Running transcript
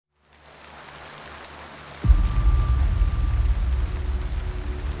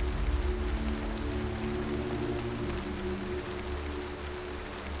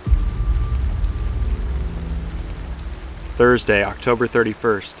Thursday, October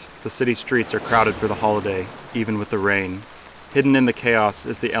 31st. The city streets are crowded for the holiday, even with the rain. Hidden in the chaos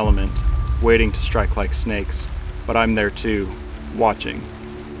is the element, waiting to strike like snakes. But I'm there too, watching.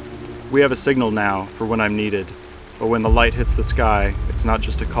 We have a signal now for when I'm needed, but when the light hits the sky, it's not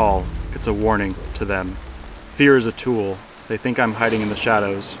just a call, it's a warning to them. Fear is a tool. They think I'm hiding in the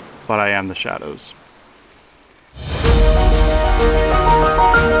shadows, but I am the shadows.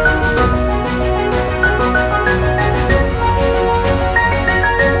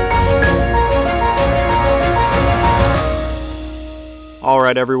 All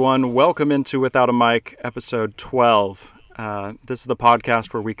right, everyone, welcome into Without a Mic, episode 12. This is the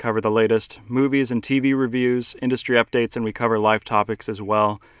podcast where we cover the latest movies and TV reviews, industry updates, and we cover live topics as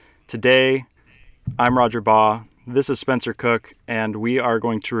well. Today, I'm Roger Baugh, this is Spencer Cook, and we are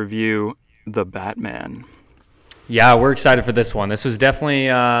going to review The Batman. Yeah, we're excited for this one. This was definitely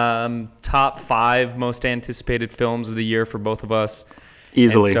top 5 most anticipated films of the year for both of us.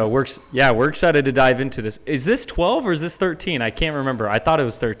 Easily. And so we're excited to dive into this. Is this 12 or is this 13? I can't remember. I thought it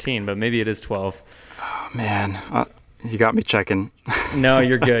was 13, but maybe it is 12. Oh, man, you got me checking. No,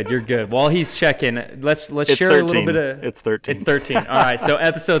 you're good. You're good. While he's checking, let's share 13. a little bit of. It's 13. It's 13. All right, so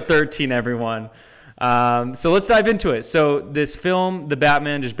episode 13, everyone. So let's dive into it. So this film, The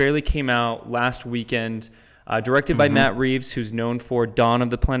Batman, just barely came out last weekend. Directed by Matt Reeves, who's known for Dawn of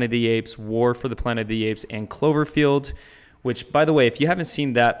the Planet of the Apes, War for the Planet of the Apes, and Cloverfield. Which, by the way, if you haven't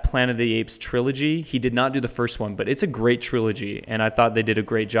seen that Planet of the Apes trilogy, he did not do the first one, but it's a great trilogy, and I thought they did a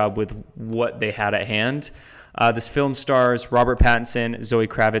great job with what they had at hand. This film stars Robert Pattinson, Zoe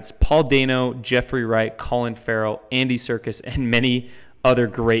Kravitz, Paul Dano, Jeffrey Wright, Colin Farrell, Andy Serkis, and many other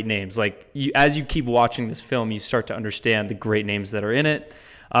great names. As you keep watching this film, you start to understand the great names that are in it.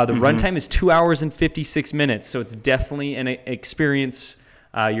 The runtime is 2 hours and 56 minutes, so it's definitely an experience.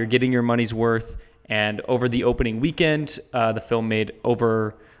 You're getting your money's worth. And over the opening weekend, the film made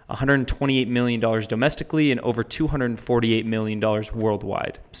over $128 million domestically and over $248 million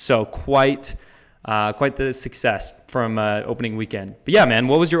worldwide. So quite the success from opening weekend. But yeah, man,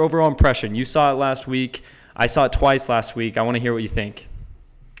 what was your overall impression? You saw it last week. I saw it twice last week. I want to hear what you think.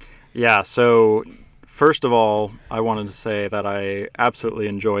 Yeah, so first of all, I wanted to say that I absolutely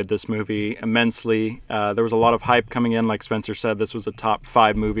enjoyed this movie immensely. There was a lot of hype coming in. Like Spencer said, this was a top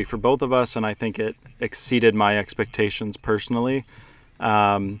 5 movie for both of us, and I think it exceeded my expectations personally.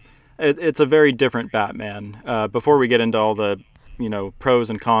 It's a very different Batman. Before we get into all the, pros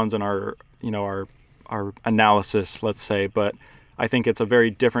and cons and our analysis, let's say, but I think it's a very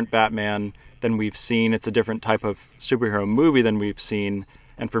different Batman than we've seen. It's a different type of superhero movie than we've seen.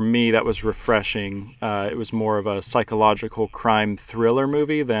 And for me, that was refreshing. It was more of a psychological crime thriller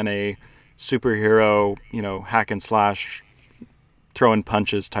movie than a superhero, hack and slash, throwing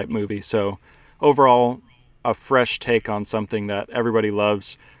punches type movie. So overall, a fresh take on something that everybody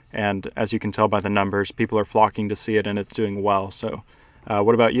loves. And as you can tell by the numbers, people are flocking to see it and it's doing well. So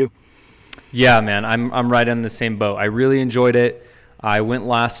what about you? Yeah, man, I'm right on the same boat. I really enjoyed it. I went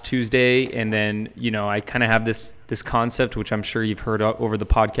last Tuesday, and then, I kind of have this concept, which I'm sure you've heard over the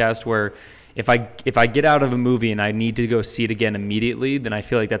podcast, where if I get out of a movie and I need to go see it again immediately, then I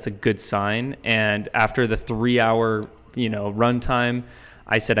feel like that's a good sign. And after the 3-hour, runtime,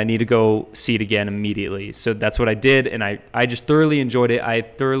 I said I need to go see it again immediately. So that's what I did, and I just thoroughly enjoyed it.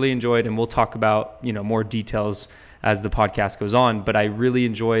 And we'll talk about, more details as the podcast goes on. But I really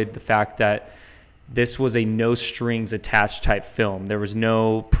enjoyed the fact that this was a no-strings attached type film. There was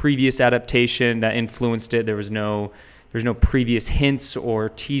no previous adaptation that influenced it. There's no previous hints or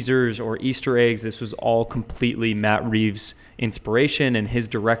teasers or Easter eggs. This was all completely Matt Reeves' inspiration and his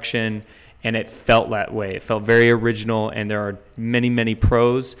direction, and it felt that way. It felt very original, and there are many, many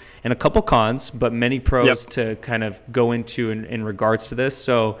pros and a couple cons, but many pros to kind of go into in regards to this.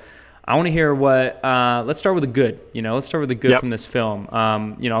 So I want to hear let's start with the good. Let's start with the good from this film.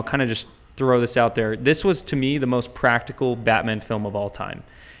 I'll kind of just throw this out there. This was, to me, the most practical Batman film of all time.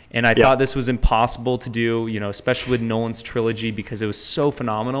 And I thought this was impossible to do, especially with Nolan's trilogy, because it was so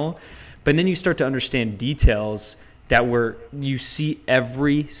phenomenal. But then you start to understand details that you see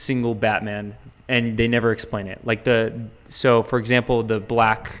every single Batman, and they never explain it. So for example, the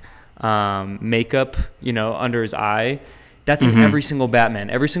black makeup, under his eye, that's in every single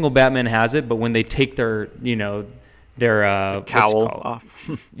Batman. Every single Batman has it, but when they take their cowl off.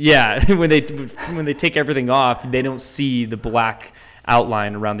 Yeah, when they take everything off, they don't see the black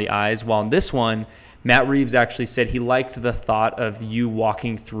outline around the eyes. While in this one, Matt Reeves actually said he liked the thought of you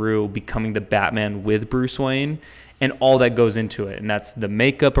walking through becoming the Batman with Bruce Wayne and all that goes into it. And that's the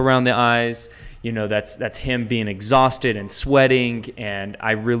makeup around the eyes. That's him being exhausted and sweating. And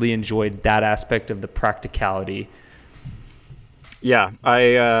I really enjoyed that aspect of the practicality. Yeah,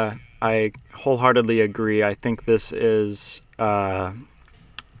 I wholeheartedly agree. I think this is.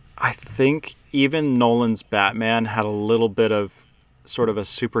 I think even Nolan's Batman had a little bit of sort of a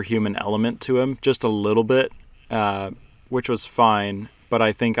superhuman element to him, just a little bit, which was fine. But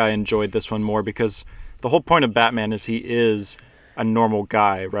I think I enjoyed this one more because the whole point of Batman is he is a normal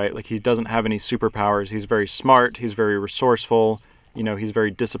guy, right? Like he doesn't have any superpowers. He's very smart. He's very resourceful. He's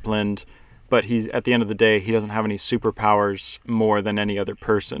very disciplined. But he's at the end of the day, he doesn't have any superpowers more than any other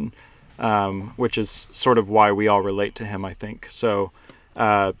person, which is sort of why we all relate to him, I think. So.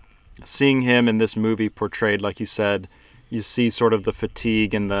 Seeing him in this movie portrayed, like you said, you see sort of the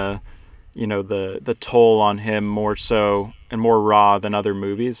fatigue and the toll on him more so and more raw than other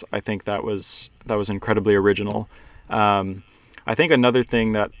movies. I think that was incredibly original. I think another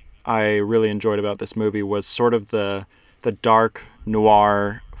thing that I really enjoyed about this movie was sort of the dark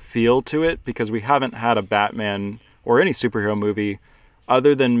noir feel to it, because we haven't had a Batman or any superhero movie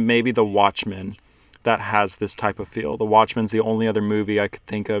other than maybe The Watchmen that has this type of feel. The Watchmen's the only other movie I could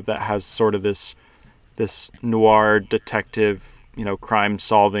think of that has sort of this noir detective, crime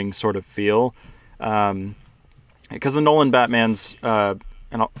solving sort of feel. Because the Nolan Batmans,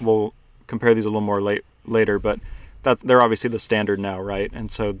 we'll compare these a little more later, but they're obviously the standard now, right?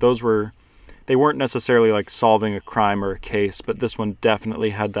 And so they weren't necessarily like solving a crime or a case, but this one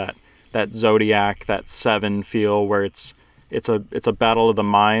definitely had that Zodiac, that Seven feel, where it's a battle of the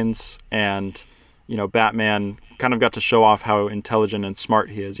minds. And Batman kind of got to show off how intelligent and smart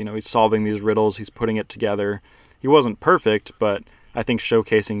he is. He's solving these riddles, he's putting it together. He wasn't perfect, but I think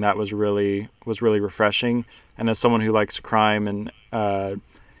showcasing that was really refreshing. And as someone who likes crime and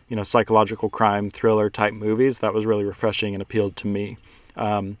psychological crime thriller type movies, that was really refreshing and appealed to me.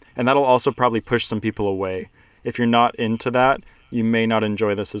 And that'll also probably push some people away. If you're not into that, you may not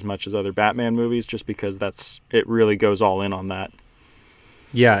enjoy this as much as other Batman movies, just because it really goes all in on that.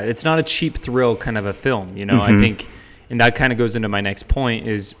 Yeah, it's not a cheap thrill kind of a film, Mm-hmm. I think, and that kind of goes into my next point,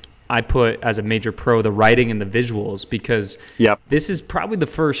 is I put as a major pro the writing and the visuals, because This is probably the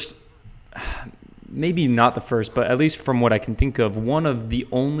first, maybe not the first, but at least from what I can think of, one of the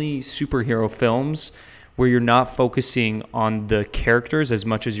only superhero films where you're not focusing on the characters as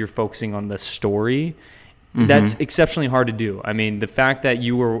much as you're focusing on the story. Mm-hmm. That's exceptionally hard to do. I mean, the fact that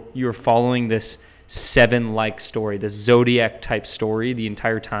you were following this Seven-like story, this Zodiac type story the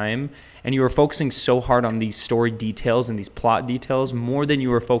entire time, and you were focusing so hard on these story details and these plot details more than you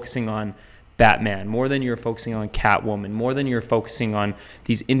were focusing on Batman, more than you were focusing on Catwoman, more than you were focusing on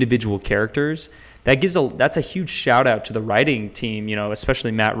these individual characters. That's a huge shout out to the writing team,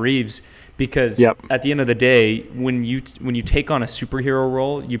 especially Matt Reeves, because at the end of the day, when you take on a superhero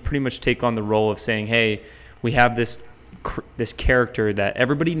role, you pretty much take on the role of saying, hey, we have this character that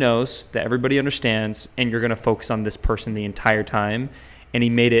everybody knows, that everybody understands, and you're going to focus on this person the entire time. And he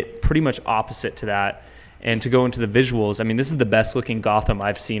made it pretty much opposite to that. And to go into the visuals, I mean, this is the best looking Gotham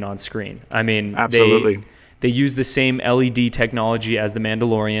I've seen on screen. I mean, absolutely. They use the same LED technology as The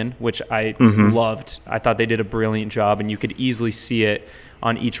Mandalorian, which I loved. I thought they did a brilliant job, and you could easily see it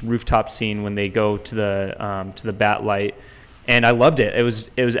on each rooftop scene when they go to the Bat Light. And I loved it. It was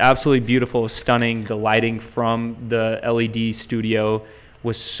absolutely beautiful, stunning. The lighting from the LED studio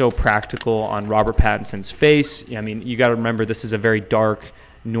was so practical on Robert Pattinson's face. I mean, you got to remember, this is a very dark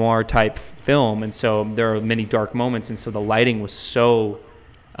noir type film, and so there are many dark moments, and so the lighting was so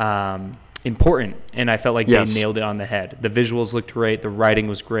important, and I felt like they nailed it on the head. The visuals looked great. The writing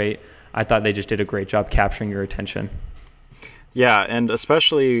was great. I thought they just did a great job capturing your attention. Yeah, and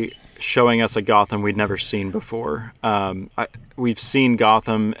especially showing us a Gotham we'd never seen before. We've seen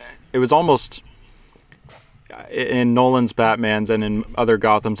Gotham. It was almost, in Nolan's Batmans and in other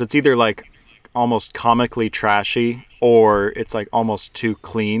Gothams, it's either like almost comically trashy or it's like almost too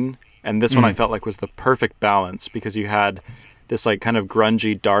clean. And this one I felt like was the perfect balance, because you had this like kind of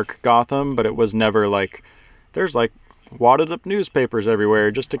grungy, dark Gotham, but it was never like, there's like wadded up newspapers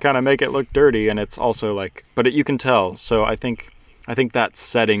everywhere just to kind of make it look dirty. And it's also like, but you can tell. So I think that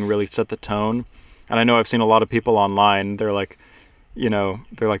setting really set the tone. And I know I've seen a lot of people online, they're like,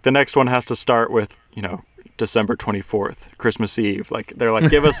 the next one has to start with, December 24th, Christmas Eve. Like, they're like,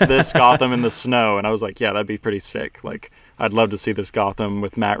 give us this Gotham in the snow. And I was like, yeah, that'd be pretty sick. Like, I'd love to see this Gotham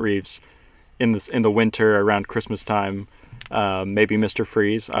with Matt Reeves in the winter around Christmas time. Maybe Mr.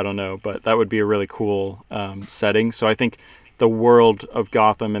 Freeze, I don't know, but that would be a really cool setting. So I think the world of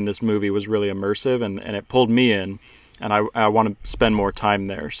Gotham in this movie was really immersive, and it pulled me in, and I want to spend more time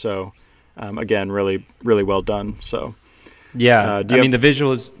there. So again, really, really well done. So yeah, the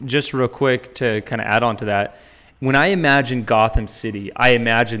visuals, just real quick to kind of add on to that, when I imagine Gotham City, I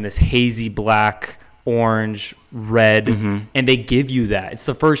imagine this hazy black, orange, red, and they give you that. It's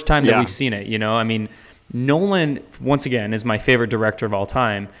the first time that we've seen it, you know? I mean, Nolan, once again, is my favorite director of all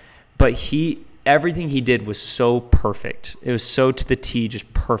time, but everything he did was so perfect. It was so to the T,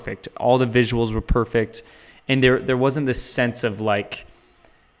 just perfect. All the visuals were perfect, and there wasn't this sense of like,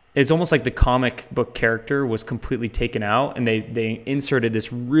 it's almost like the comic book character was completely taken out, and they inserted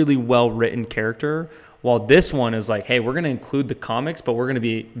this really well-written character, while this one is like, hey, we're going to include the comics, but we're going to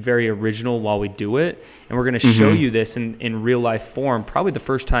be very original while we do it, and we're going to show you this in real-life form, probably the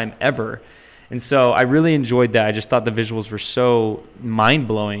first time ever. And so I really enjoyed that. I just thought the visuals were so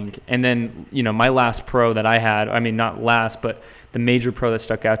mind-blowing. And then, you know, my last pro that I had, I mean, not last, but the major pro that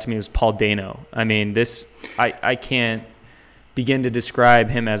stuck out to me was Paul Dano. I mean, I can't begin to describe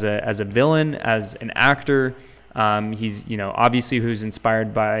him as a villain, as an actor. He's, you know, obviously who's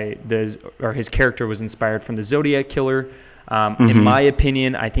inspired by his character was inspired from the Zodiac Killer. In my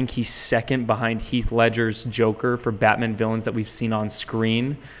opinion, I think he's second behind Heath Ledger's Joker for Batman villains that we've seen on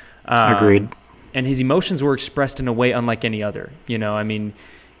screen. Agreed. And his emotions were expressed in a way unlike any other. You know, I mean,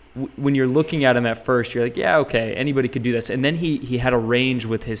 when you're looking at him at first, you're like, yeah, okay, anybody could do this. And then he had a range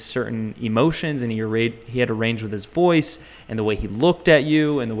with his certain emotions, and he had a range with his voice and the way he looked at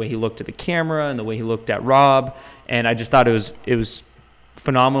you and the way he looked at the camera and the way he looked at Rob. And I just thought it was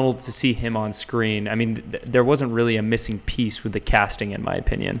phenomenal to see him on screen. I mean, there wasn't really a missing piece with the casting, in my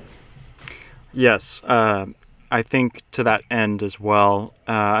opinion. Yes. I think to that end as well,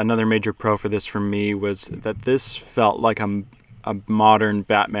 another major pro for this for me was that this felt like a modern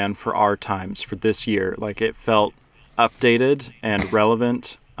Batman for our times, for this year. Like, it felt updated and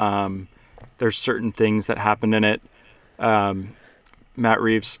relevant. There's certain things that happened in it. Matt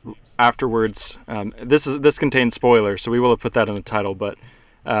Reeves afterwards, this contains spoilers, so we will have put that in the title, but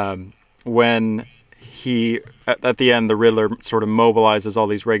when he, at the end, the Riddler sort of mobilizes all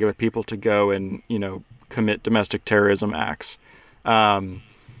these regular people to go and, you know, commit domestic terrorism acts.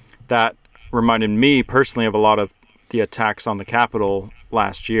 That reminded me personally of a lot of the attacks on the Capitol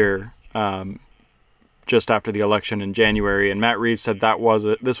last year, just after the election in January. And Matt Reeves said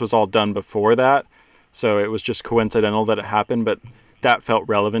this was all done before that, so it was just coincidental that it happened. But that felt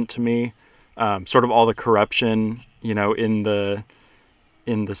relevant to me. Sort of all the corruption, you know, in the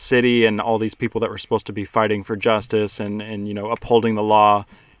city, and all these people that were supposed to be fighting for justice and you know, upholding the law.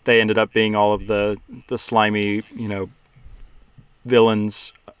 They ended up being all of the slimy, you know,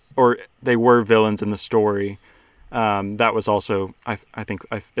 villains, or they were villains in the story. That was also, I think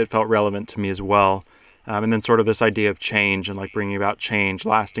it felt relevant to me as well. And then sort of this idea of change and like bringing about change,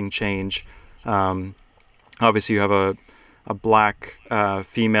 lasting change. Obviously you have a black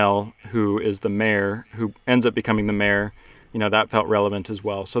female who is the mayor, who ends up becoming the mayor. You know, that felt relevant as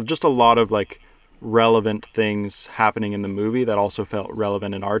well. So just a lot of like relevant things happening in the movie that also felt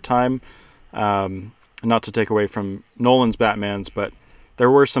relevant in our time. Not to take away from Nolan's Batmans, but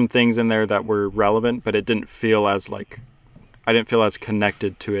there were some things in there that were relevant, but it didn't feel as I didn't feel as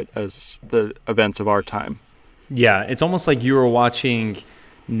connected to it as the events of our time. Yeah, it's almost like you were watching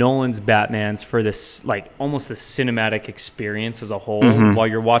Nolan's Batmans for this, like, almost the cinematic experience as a whole, while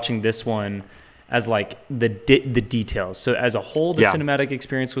you're watching this one as like the details. So as a whole, the cinematic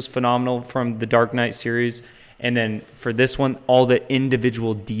experience was phenomenal from the Dark Knight series. And then for this one, all the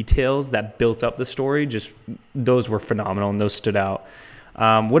individual details that built up the story, just those were phenomenal and those stood out.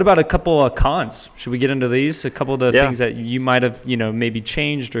 What about a couple of cons? Should we get into these? A couple of the things that you might have, you know, maybe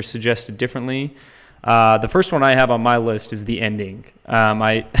changed or suggested differently. The first one I have on my list is the ending.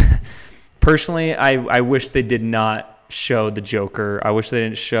 I personally, I wish they did not show the Joker. I wish they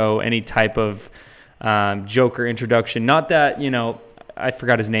didn't show any type of Joker introduction. Not that, you know, I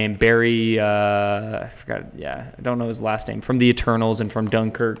forgot his name, Barry, I don't know his last name, from the Eternals and from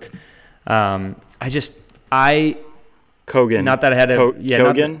Dunkirk. Kogan. Not that I had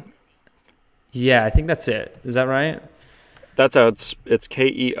Kogan? I think that's it. Is that right? That's how it's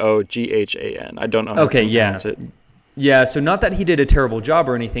Keoghan. I don't know how to pronounce it. Yeah, so not that he did a terrible job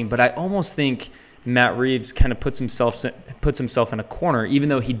or anything, but I almost think Matt Reeves kind of puts himself in a corner, even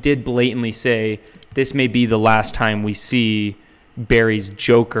though he did blatantly say this may be the last time we see Barry's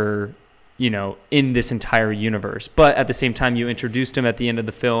Joker, you know, in this entire universe. But at the same time, you introduced him at the end of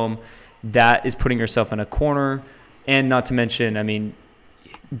the film. That is putting yourself in a corner. And not to mention, I mean,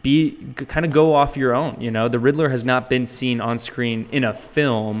 kind of go off your own. You know, the Riddler has not been seen on screen in a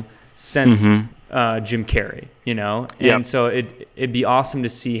film since Jim Carrey, you know? And so it'd be awesome to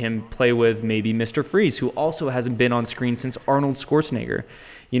see him play with maybe Mr. Freeze, who also hasn't been on screen since Arnold Schwarzenegger.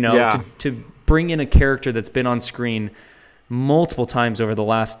 You know, to bring in a character that's been on screen multiple times over the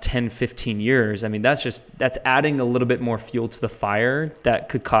last 10, 15 years. I mean, that's adding a little bit more fuel to the fire that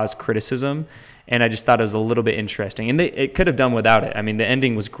could cause criticism. and I just thought it was a little bit interesting. And it could have done without it. I mean, the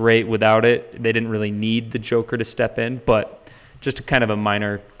ending was great without it. They didn't really need the Joker to step in, but just a kind of a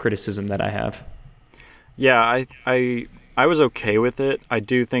minor criticism that I have. Yeah, I was okay with it. I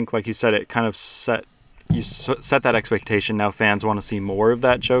do think, like you said, it kind of set that expectation. Now fans want to see more of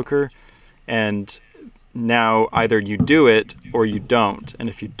that Joker, and now either you do it or you don't. And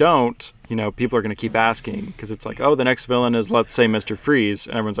if you don't, people are going to keep asking, because it's like, oh, the next villain is, let's say, Mr. Freeze,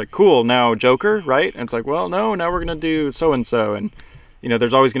 and everyone's like, cool, now Joker, right? And it's like, well, no, now we're going to do so and so, and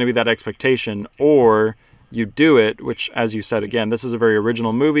there's always going to be that expectation. Or you do it, which, as you said, again, this is a very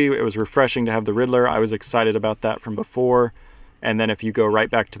original movie. It was refreshing to have the Riddler. I was excited about that from before. And then if you go right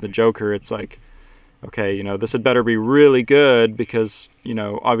back to the Joker, it's like, okay, this had better be really good, because,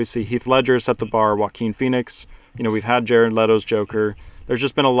 obviously Heath Ledger set the bar, Joaquin Phoenix, we've had Jared Leto's Joker. There's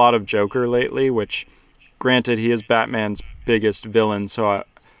just been a lot of Joker lately, which, granted, he is Batman's biggest villain. So,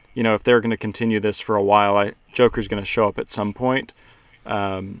 if they're going to continue this for a while, Joker's going to show up at some point.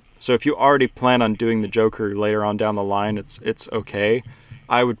 So if you already plan on doing the Joker later on down the line, it's okay.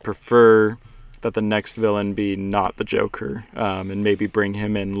 I would prefer that the next villain be not the Joker, and maybe bring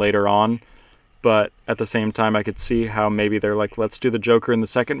him in later on. But at the same time, I could see how maybe they're like, let's do the Joker in the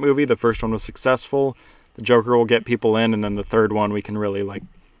second movie. The first one was successful. The Joker will get people in, and then the third one we can really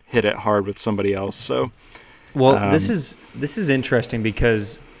hit it hard with somebody else. So, well, this is interesting,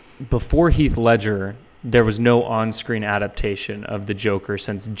 because before Heath Ledger, there was no on-screen adaptation of the Joker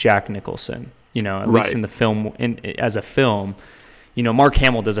since Jack Nicholson. At least in the film, as a film. Mark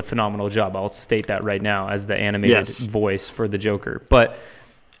Hamill does a phenomenal job. I'll state that right now as the animated voice for the Joker. But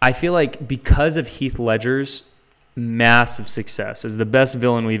I feel like because of Heath Ledger's massive success as the best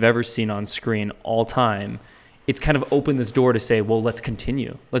villain we've ever seen on screen all time, it's kind of opened this door to say, well, let's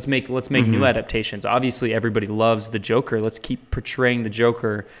continue. Let's make new adaptations. Obviously, everybody loves the Joker. Let's keep portraying the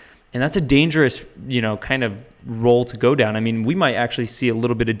Joker. And that's a dangerous, kind of role to go down. I mean, we might actually see a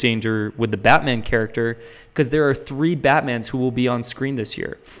little bit of danger with the Batman character, because there are 3 Batmans who will be on screen this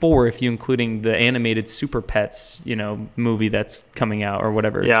year. 4 if you including the animated Super Pets, movie that's coming out or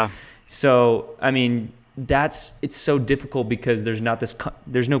whatever. Yeah. So, I mean, it's so difficult, because there's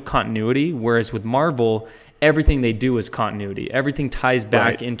no continuity, whereas with Marvel, everything they do is continuity. Everything ties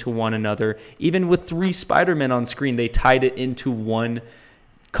back into one another. Even with 3 Spider-Men on screen, they tied it into one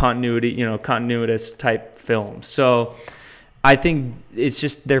continuous type film. So I think it's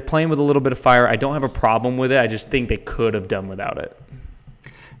just they're playing with a little bit of fire. I don't have a problem with it. I just think they could have done without it.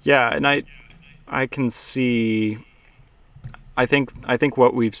 Yeah, and I can see. I think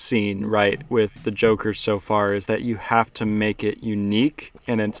what we've seen, right, with the Joker so far is that you have to make it unique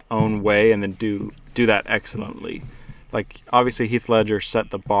in its own way, and then do that excellently. Like, obviously Heath Ledger set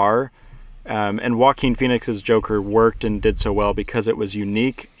the bar. And Joaquin Phoenix's Joker worked and did so well because it was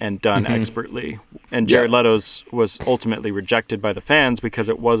unique and done expertly. And Jared Leto's was ultimately rejected by the fans because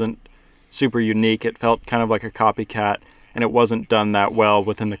it wasn't super unique. It felt kind of like a copycat, and it wasn't done that well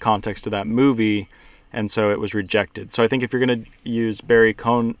within the context of that movie, and so it was rejected. So I think if you're going to use Barry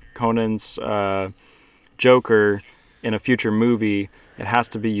Conan's Joker in a future movie, it has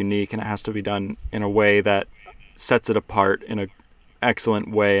to be unique, and it has to be done in a way that sets it apart in a excellent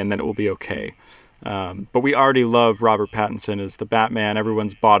way, and then it will be okay. But we already love Robert Pattinson as the Batman.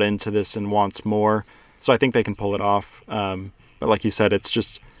 Everyone's bought into this and wants more, so I think they can pull it off. But like you said, it's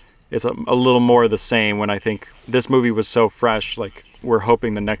a little more of the same. When I think this movie was so fresh, like, we're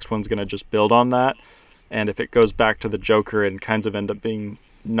hoping the next one's going to just build on that, and if it goes back to the Joker and kinds of end up being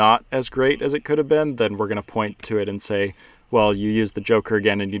not as great as it could have been, then we're going to point to it and say, well, you used the Joker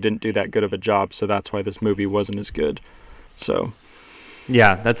again and you didn't do that good of a job, so that's why this movie wasn't as good. So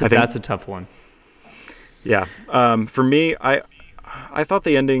yeah, that's a tough one. Yeah. For me, I thought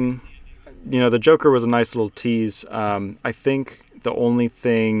the ending, the Joker was a nice little tease. I think the only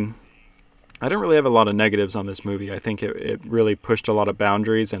thing, I don't really have a lot of negatives on this movie. I think it really pushed a lot of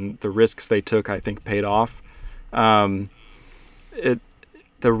boundaries, and the risks they took, I think, paid off. The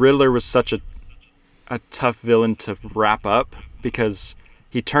Riddler was such a tough villain to wrap up, because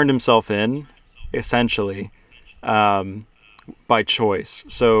he turned himself in, essentially, by choice.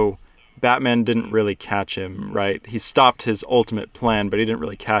 So Batman didn't really catch him, right? He stopped his ultimate plan, but he didn't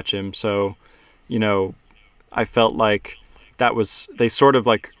really catch him. So, I felt like they sort of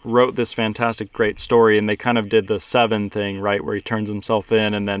like wrote this fantastic, great story, and they kind of did the Seven thing, right? Where he turns himself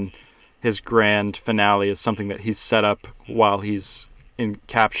in, and then his grand finale is something that he's set up while he's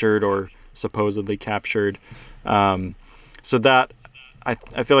captured or supposedly captured. So that, I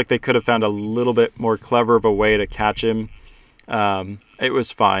feel like they could have found a little bit more clever of a way to catch him. It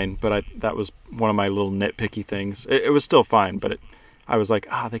was fine, but that was one of my little nitpicky things. It was still fine, but I was like,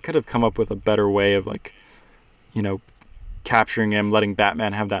 they could have come up with a better way of like, capturing him, letting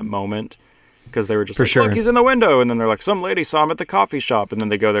Batman have that moment. Because they were just look, he's in the window. And then they're like, some lady saw him at the coffee shop. And then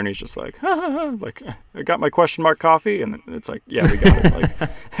they go there and he's just like, ha, ha, ha. Like, I got my question mark coffee. And it's like, yeah, we got it.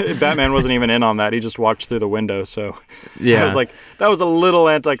 Like, Batman wasn't even in on that. He just watched through the window. So I was like, that was a little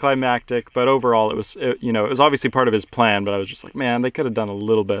anticlimactic. But overall, it was obviously part of his plan. But I was just like, man, they could have done a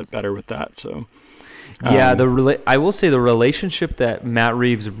little bit better with that. So. Yeah, I will say the relationship that Matt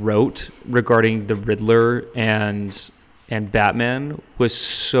Reeves wrote regarding the Riddler and Batman was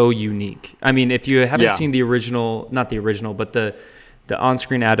so unique. I mean, if you haven't seen the original, not the original, but the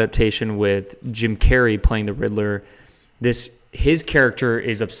on-screen adaptation with Jim Carrey playing the Riddler, his character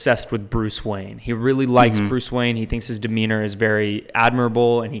is obsessed with Bruce Wayne. He really likes Bruce Wayne. He thinks his demeanor is very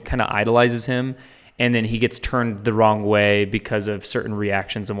admirable, and he kind of idolizes him. And then he gets turned the wrong way because of certain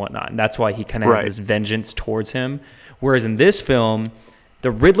reactions and whatnot. And that's why he kind of has this vengeance towards him. Whereas in this film, the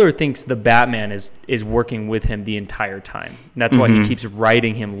Riddler thinks the Batman is working with him the entire time. And that's why he keeps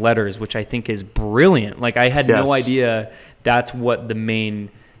writing him letters, which I think is brilliant. Like, I had no idea that's what the main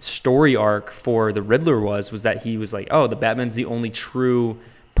story arc for the Riddler was that he was like, oh, the Batman's the only true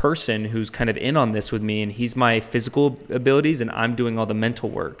person who's kind of in on this with me, and he's my physical abilities, and I'm doing all the mental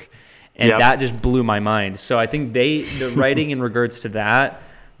work. And that just blew my mind. So I think the writing in regards to that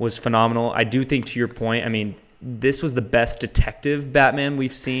was phenomenal. I do think, to your point, I mean, this was the best detective Batman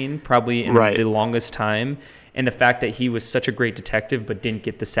we've seen probably in the longest time. And the fact that he was such a great detective but didn't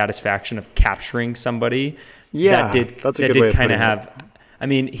get the satisfaction of capturing somebody. Yeah, that's a good way of putting it. I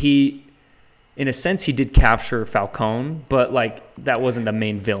mean, in a sense, he did capture Falcone, but like that wasn't the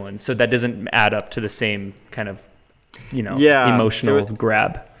main villain. So that doesn't add up to the same kind of, emotional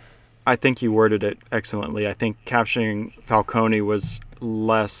grab. I think you worded it excellently. I think capturing Falcone was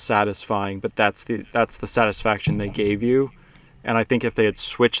less satisfying, but that's the satisfaction they gave you. And I think if they had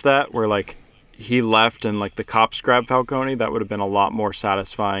switched that, where like he left and like the cops grabbed Falcone, that would have been a lot more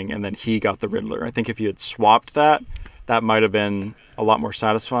satisfying, and then he got the Riddler. I think if you had swapped that might have been a lot more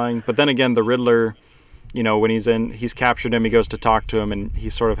satisfying. But then again, the Riddler, when he's captured him, he goes to talk to him, and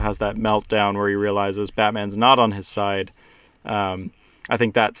he sort of has that meltdown where he realizes Batman's not on his side. I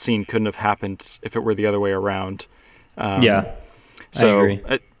think that scene couldn't have happened if it were the other way around. I agree.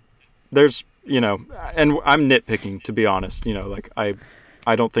 There's, and I'm nitpicking, to be honest.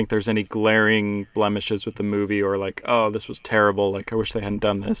 I don't think there's any glaring blemishes with the movie or like, oh, this was terrible. Like, I wish they hadn't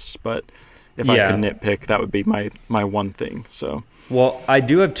done this. But if I could nitpick, that would be my one thing. So. Well, I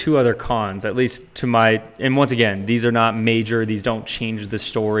do have two other cons, at least and once again, these are not major. These don't change the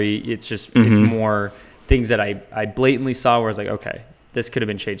story. It's just, it's more things that I blatantly saw where I was like, okay, this could have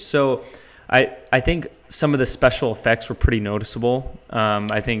been changed. So I think some of the special effects were pretty noticeable.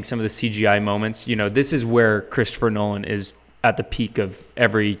 I think some of the CGI moments, this is where Christopher Nolan is at the peak of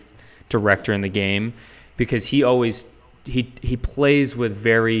every director in the game, because he plays with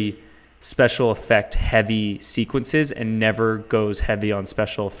very special effect heavy sequences and never goes heavy on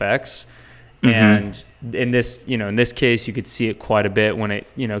special effects. And in this case, you could see it quite a bit when it,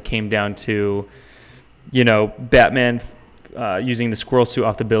 came down to, Batman using the squirrel suit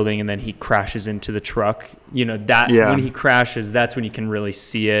off the building, and then he crashes into the truck. When he crashes, that's when you can really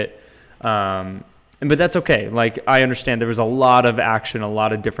see it. But that's okay. Like, I understand there was a lot of action, a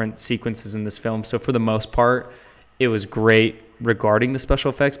lot of different sequences in this film. So for the most part, it was great regarding the special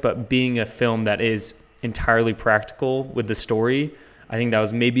effects. But being a film that is entirely practical with the story, I think that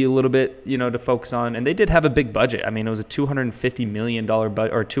was maybe a little bit, to focus on. And they did have a big budget. I mean, it was a $250 million or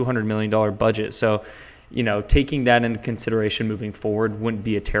 $200 million budget. So, taking that into consideration moving forward wouldn't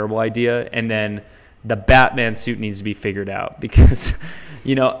be a terrible idea. And then the Batman suit needs to be figured out because,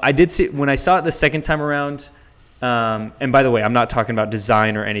 I did see when I saw it the second time around. And by the way, I'm not talking about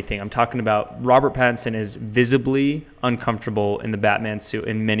design or anything. I'm talking about Robert Pattinson is visibly uncomfortable in the Batman suit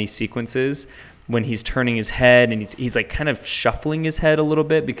in many sequences when he's turning his head and he's like kind of shuffling his head a little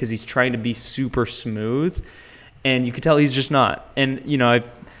bit because he's trying to be super smooth. And you could tell he's just not. And,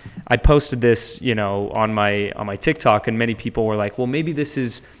 I posted this, on my TikTok, and many people were like, well, maybe this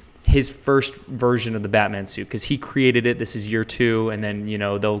is his first version of the Batman suit because he created it. This is year 2, and then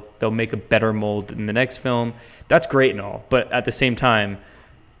they'll make a better mold in the next film. That's great and all, but at the same time,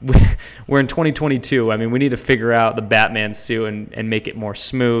 we're in 2022. I mean, we need to figure out the Batman suit and make it more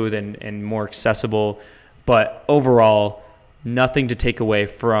smooth and more accessible. But overall, nothing to take away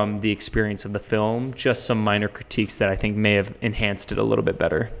from the experience of the film, just some minor critiques that I think may have enhanced it a little bit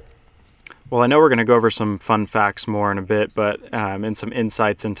better. Well, I know we're going to go over some fun facts more in a bit, but and some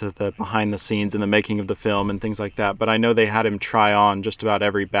insights into the behind the scenes and the making of the film and things like that. But I know they had him try on just about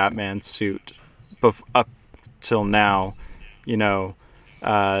every Batman suit up till now.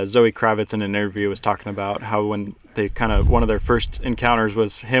 Zoe Kravitz in an interview was talking about how when they one of their first encounters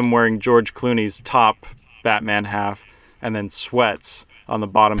was him wearing George Clooney's top Batman half and then sweats on the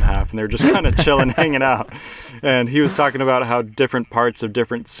bottom half, and they're just kind of chilling, hanging out. And he was talking about how different parts of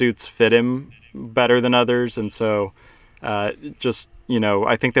different suits fit him better than others, and so I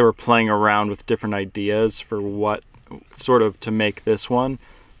think they were playing around with different ideas for what sort of to make this one,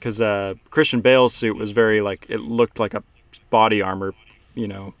 because Christian Bale's suit was very it looked like a body armor.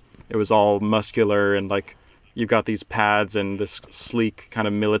 It was all muscular, and you've got these pads and this sleek kind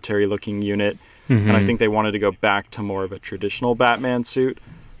of military looking unit. Mm-hmm. And I think they wanted to go back to more of a traditional Batman suit,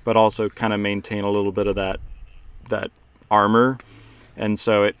 but also kind of maintain a little bit of that armor. And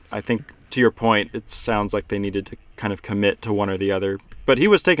so I think, to your point, it sounds like they needed to kind of commit to one or the other. But he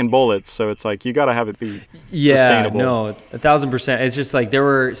was taking bullets, so it's you got to have it be sustainable. Yeah, no, 1,000%. It's just there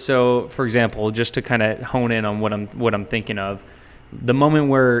were, so for example, just to kind of hone in on what I'm thinking of, the moment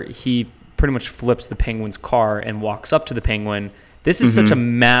where he pretty much flips the Penguin's car and walks up to the Penguin. This is such a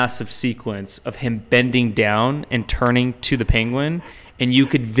massive sequence of him bending down and turning to the Penguin, and you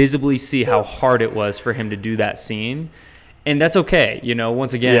could visibly see how hard it was for him to do that scene. And that's okay.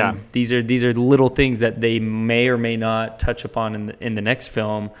 Once again, these are little things that they may or may not touch upon in the next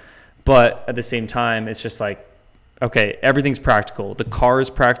film, but at the same time, it's just okay, everything's practical. The car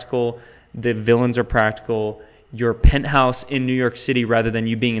is practical. The villains are practical. Your penthouse in New York City, rather than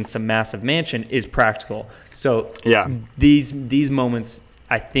you being in some massive mansion, is practical. So these moments,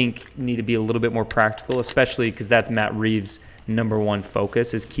 I think, need to be a little bit more practical, especially because that's Matt Reeves' number one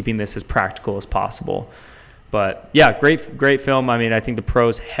focus, is keeping this as practical as possible. But yeah, great film. I mean, I think the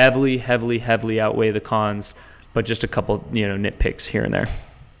pros heavily outweigh the cons, but just a couple nitpicks here and there.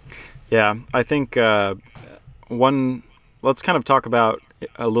 Yeah, I think let's kind of talk about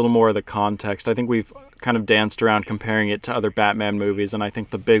a little more of the context. I think we've kind of danced around comparing it to other Batman movies, and I think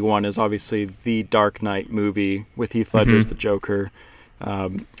the big one is obviously the Dark Knight movie with Heath Ledger as the Joker.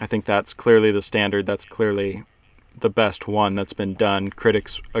 I think that's clearly the standard. That's clearly the best one that's been done.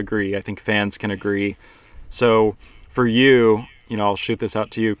 Critics agree. I think fans can agree. So for you, I'll shoot this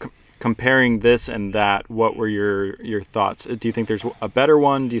out to you. Comparing this and that, what were your thoughts? Do you think there's a better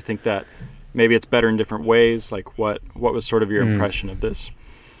one? Do you think that maybe it's better in different ways? What was sort of your impression of this?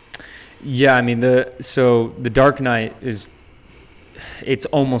 Yeah, I mean, the Dark Knight it's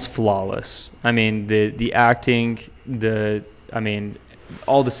almost flawless. I mean, the acting,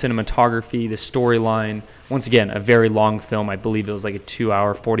 all the cinematography, the storyline. Once again, a very long film. I believe it was a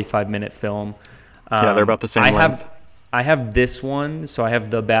 2-hour, 45-minute film. They're about the same length. I have this one, so I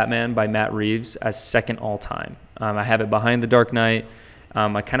have The Batman by Matt Reeves as second all time. I have it behind The Dark Knight.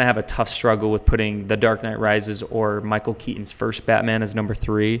 I kind of have a tough struggle with putting The Dark Knight Rises or Michael Keaton's first Batman as number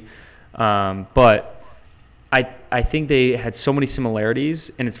 3. But I think they had so many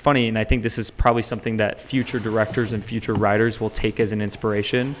similarities, and it's funny, and I think this is probably something that future directors and future writers will take as an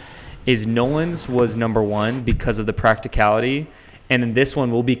inspiration, is Nolan's was number 1 because of the practicality, and then this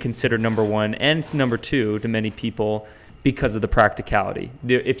one will be considered number 1 and number 2 to many people because of the practicality.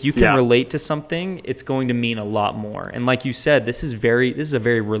 If you can relate to something, it's going to mean a lot more. And like you said, this is a very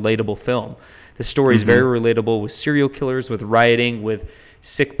relatable film. The story is very relatable with serial killers, with rioting, with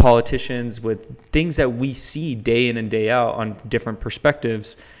sick politicians, with things that we see day in and day out on different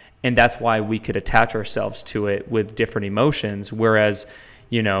perspectives, and that's why we could attach ourselves to it with different emotions. Whereas,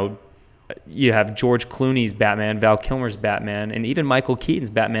 you have George Clooney's Batman, Val Kilmer's Batman, and even Michael Keaton's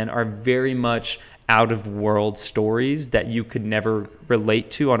Batman are very much out-of-world stories that you could never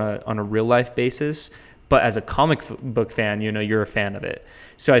relate to on a real-life basis. But as a comic book fan, you're a fan of it.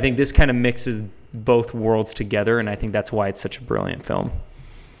 So I think this kind of mixes both worlds together, and I think that's why it's such a brilliant film.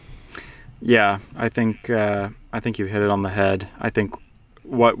 Yeah, I think you hit it on the head. I think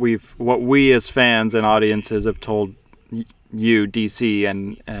what we as fans and audiences have told you, DC,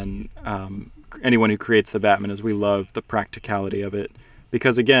 and anyone who creates the Batman is we love the practicality of it,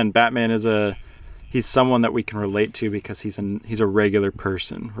 because again, Batman he's someone that we can relate to because he's a regular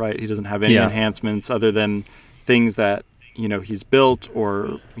person, right? He doesn't have any enhancements other than things that he's built,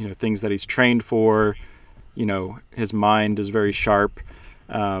 or things that he's trained for. His mind is very sharp.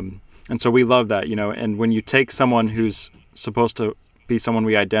 And so we love that, and when you take someone who's supposed to be someone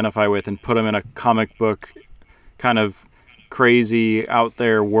we identify with and put them in a comic book kind of crazy out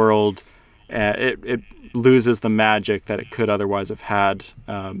there world, it loses the magic that it could otherwise have had.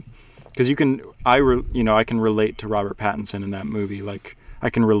 Because I can relate to Robert Pattinson in that movie. I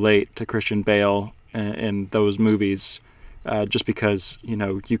can relate to Christian Bale in those movies, just because,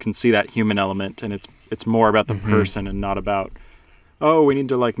 you can see that human element, and it's more about the person and not about, we need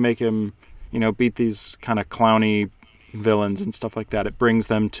to make him, beat these kind of clowny villains and stuff like that. It brings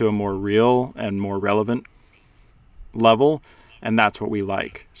them to a more real and more relevant level, and that's what we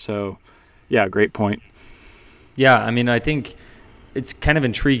like. So, yeah, great point. Yeah, I mean, I think it's kind of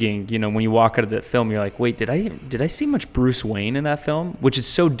intriguing, when you walk out of the film, you're like, wait, did I see much Bruce Wayne in that film? Which is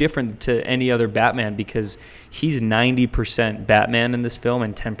so different to any other Batman, because he's 90% Batman in this film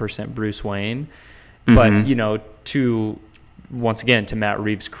and 10% Bruce Wayne. Mm-hmm. But, once again, to Matt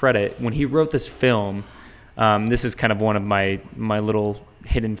Reeves' credit, when he wrote this film, this is kind of one of my little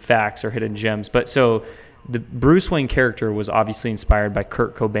hidden facts or hidden gems. But so the Bruce Wayne character was obviously inspired by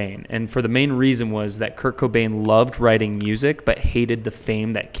Kurt Cobain. And for the main reason was that Kurt Cobain loved writing music but hated the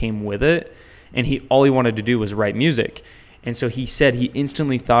fame that came with it. And all he wanted to do was write music. And so he said he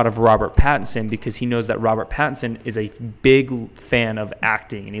instantly thought of Robert Pattinson because he knows that Robert Pattinson is a big fan of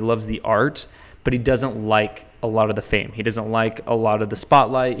acting and he loves the art, but he doesn't like a lot of the fame. He doesn't like a lot of the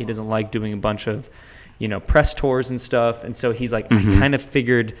spotlight. He doesn't like doing a bunch of, press tours and stuff. And so he's like, I kind of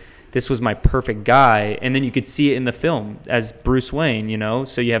figured this was my perfect guy. And then you could see it in the film as Bruce Wayne,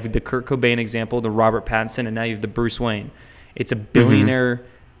 So you have the Kurt Cobain example, the Robert Pattinson, and now you have the Bruce Wayne. It's a billionaire,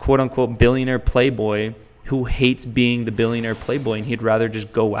 quote-unquote billionaire playboy who hates being the billionaire playboy, and he'd rather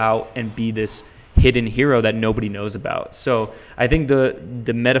just go out and be this hidden hero that nobody knows about. So I think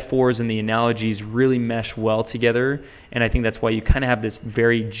the metaphors and the analogies really mesh well together, and I think that's why you kind of have this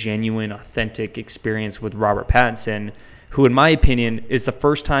very genuine, authentic experience with Robert Pattinson, who in my opinion is the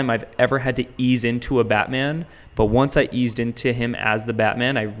first time I've ever had to ease into a Batman, but once I eased into him as the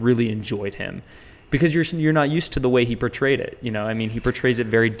Batman, I really enjoyed him. Because you're not used to the way he portrayed it. He portrays it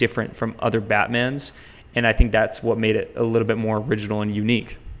very different from other Batmans, and I think that's what made it a little bit more original and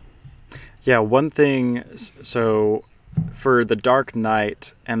unique. Yeah, one thing, so for The Dark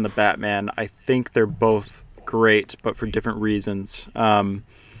Knight and the Batman, I think they're both great, but for different reasons.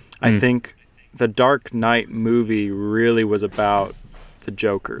 I think the Dark Knight movie really was about the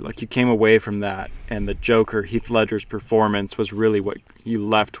Joker. Like, you came away from that, and the Joker, Heath Ledger's performance, was really what you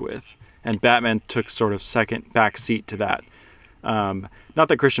left with. And Batman took sort of second back seat to that. Not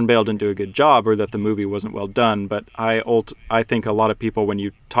that Christian Bale didn't do a good job or that the movie wasn't well done, but I think a lot of people, when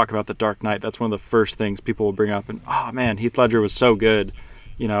you talk about The Dark Knight, that's one of the first things people will bring up. And, oh man, Heath Ledger was so good,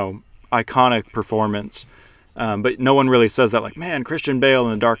 iconic performance. But no one really says that, like, man, Christian Bale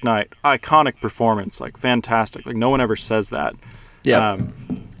in The Dark Knight, iconic performance, like, fantastic. Like, no one ever says that. Yeah.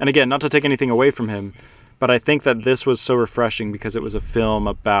 And again, not to take anything away from him, but I think that this was so refreshing because it was a film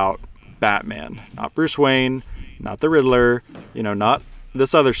about Batman, not Bruce Wayne, not the Riddler, not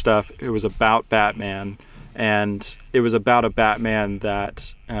this other stuff. It was about Batman, and it was about a Batman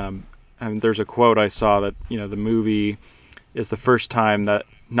that, there's a quote I saw that, the movie is the first time that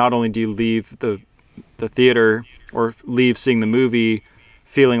not only do you leave the theater or leave seeing the movie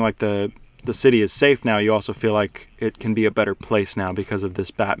feeling like the city is safe now, you also feel like it can be a better place now because of this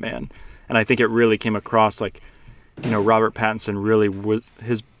Batman. And I think it really came across like, Robert Pattinson really was,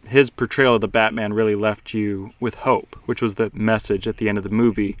 his portrayal of the Batman really left you with hope, which was the message at the end of the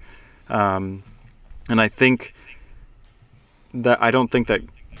movie. And I think that, I don't think that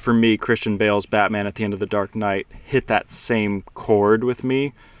for me, Christian Bale's Batman at the end of The Dark Knight hit that same chord with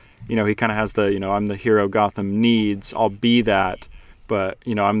me. He kind of has the, I'm the hero Gotham needs, I'll be that, but,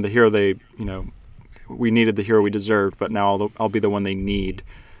 I'm the hero we needed the hero we deserved, but now I'll be the one they need.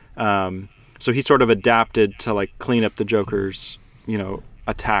 So he sort of adapted to, like, clean up the Joker's,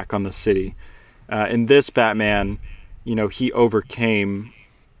 attack on the city. In this Batman, he overcame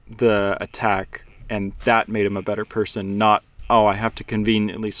the attack, and that made him a better person, not, I have to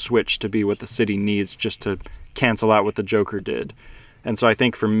conveniently switch to be what the city needs just to cancel out what the Joker did. And so I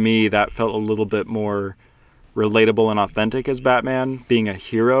think for me, that felt a little bit more relatable and authentic as Batman, being a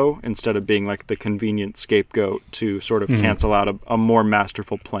hero instead of being like the convenient scapegoat to sort of cancel out a more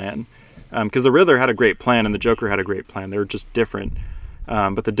masterful plan. Because the Riddler had a great plan and the Joker had a great plan. They were just different.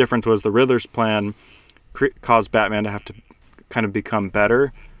 But the difference was the Riddler's plan caused Batman to have to kind of become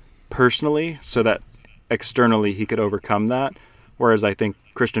better personally so that externally he could overcome that. Whereas I think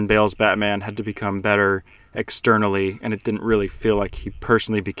Christian Bale's Batman had to become better externally, and it didn't really feel like he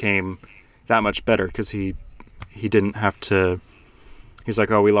personally became that much better because he didn't have to. He's like,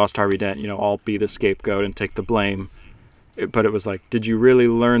 we lost Harvey Dent, I'll be the scapegoat and take the blame. But it was like, did you really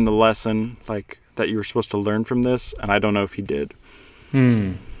learn the lesson like that you were supposed to learn from this? And I don't know if he did.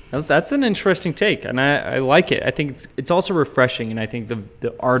 That's an interesting take, and I like it. I think it's also refreshing, and I think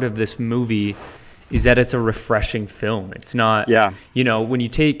the art of this movie is that it's a refreshing film. It's not, when you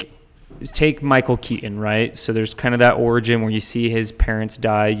take Michael Keaton, right? So there's kind of that origin where you see his parents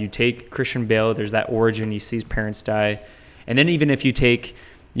die. You take Christian Bale, there's that origin, you see his parents die. And then even if you take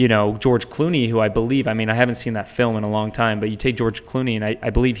George Clooney, who I believe, I mean, I haven't seen that film in a long time, but you take George Clooney, and I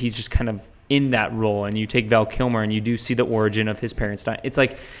believe he's just kind of in that role, and you take Val Kilmer, and you do see the origin of his parents dying. It's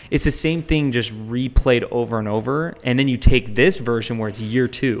like, it's the same thing just replayed over and over, and then you take this version where it's year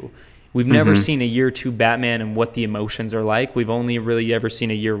 2. We've never seen a year 2 Batman and what the emotions are like. We've only really ever seen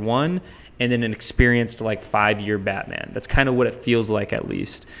a year 1 and then an experienced 5-year Batman. That's kind of what it feels like, at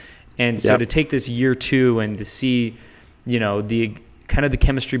least. And so to take this year 2 and to see, the kind of the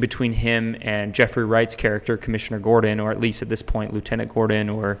chemistry between him and Jeffrey Wright's character, Commissioner Gordon, or at least at this point, Lieutenant Gordon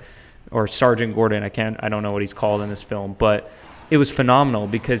or Sergeant Gordon, I don't know what he's called in this film, but it was phenomenal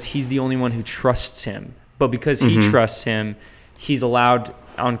because he's the only one who trusts him. But because he trusts him, he's allowed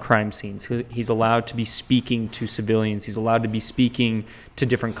on crime scenes. He's allowed to be speaking to civilians. He's allowed to be speaking to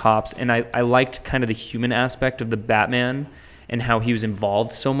different cops. And I liked kind of the human aspect of the Batman and how he was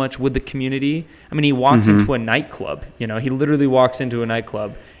involved so much with the community. I mean, he walks into a nightclub, he literally walks into a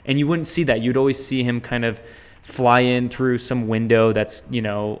nightclub, and you wouldn't see that. You'd always see him kind of fly in through some window that's,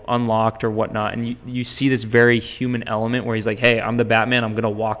 unlocked or whatnot. And you see this very human element where he's like, hey, I'm the Batman. I'm going to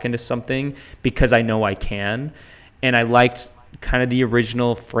walk into something because I know I can. And I liked kind of the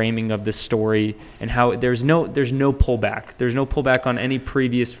original framing of the story and how there's no pullback. There's no pullback on any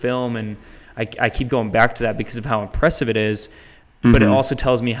previous film. And I keep going back to that because of how impressive it is. But it also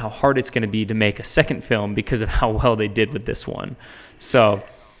tells me how hard it's going to be to make a second film because of how well they did with this one. So,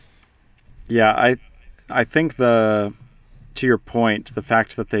 yeah, I think to your point, the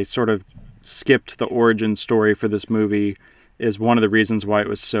fact that they sort of skipped the origin story for this movie is one of the reasons why it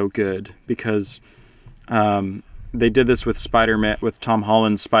was so good, because they did this with Spider-Man, with Tom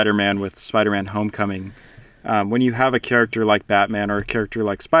Holland's Spider-Man, with Spider-Man Homecoming. When you have a character like Batman or a character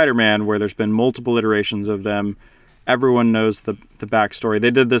like Spider-Man, where there's been multiple iterations of them, everyone knows the backstory.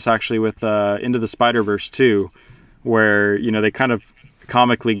 They did this actually with Into the Spider-Verse too, where, they kind of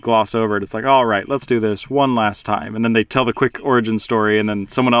comically gloss over it. It's like, all right, let's do this one last time. And then they tell the quick origin story, and then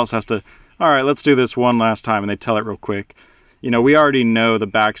someone else has to, all right, let's do this one last time. And they tell it real quick. We already know the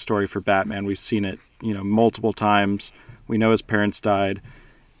backstory for Batman. We've seen it, multiple times. We know his parents died.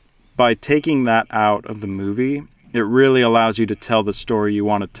 By taking that out of the movie, it really allows you to tell the story you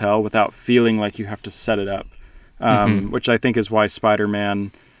want to tell without feeling like you have to set it up, which I think is why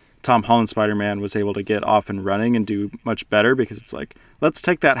Tom Holland's Spider-Man was able to get off and running and do much better, because it's like, let's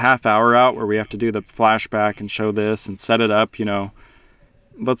take that half hour out where we have to do the flashback and show this and set it up,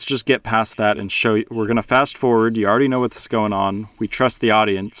 Let's just get past that and show you. We're going to fast forward. You already know what's going on. We trust the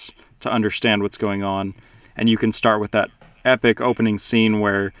audience to understand what's going on. And you can start with that epic opening scene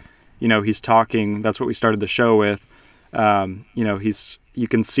where, he's talking. That's what we started the show with. You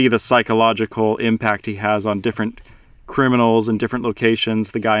can see the psychological impact he has on different criminals in different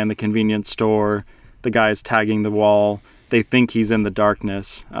locations. The guy in the convenience store, the guy is tagging the wall. They think he's in the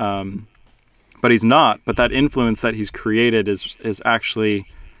darkness, but he's not. But that influence that he's created is actually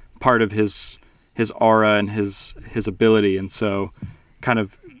part of his aura and his ability. And so, kind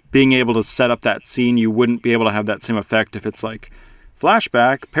of being able to set up that scene, you wouldn't be able to have that same effect if it's like,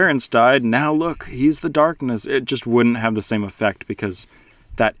 flashback, parents died, now look, he's the darkness. It just wouldn't have the same effect, because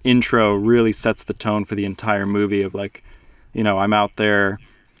that intro really sets the tone for the entire movie of like, I'm out there,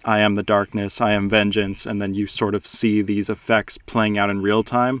 I am the darkness, I am vengeance, and then you sort of see these effects playing out in real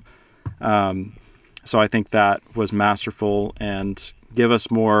time. So I think that was masterful, and give us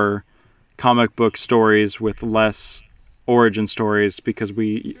more comic book stories with less origin stories, because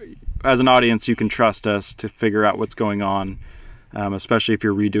we, as an audience, you can trust us to figure out what's going on, especially if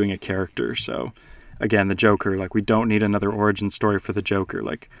you're redoing a character. So again, the Joker, like, we don't need another origin story for the Joker.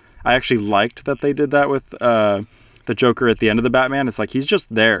 Like, I actually liked that they did that with the Joker at the end of the Batman. It's like, he's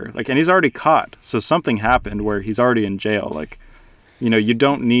just there, like, and he's already caught. So something happened where he's already in jail. Like, you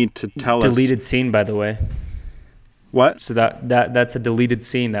don't need to tell us. Deleted scene, by the way. What? So that's a deleted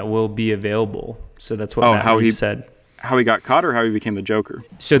scene that will be available. So that's what Matt Reeves said. How he got caught, or how he became the Joker?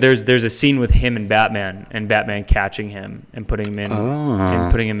 So there's a scene with him and Batman catching him and putting him in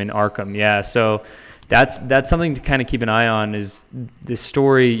Arkham. Yeah. So that's something to kind of keep an eye on, is this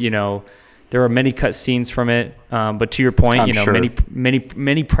story. There are many cut scenes from it, but to your point, sure,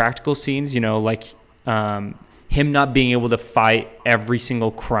 many practical scenes. Like him not being able to fight every single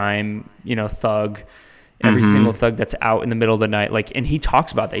crime, thug, every single thug that's out in the middle of the night. Like, and he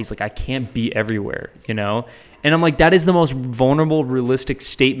talks about that. He's like, I can't be everywhere, And I'm like, that is the most vulnerable, realistic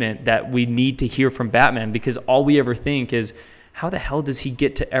statement that we need to hear from Batman, because all we ever think is, how the hell does he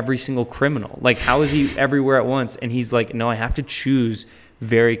get to every single criminal? Like, how is he everywhere at once? And he's like, no, I have to choose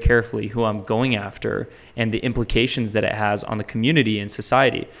very carefully who I'm going after and the implications that it has on the community and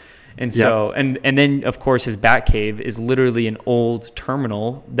society. And so, and then of course his Batcave is literally an old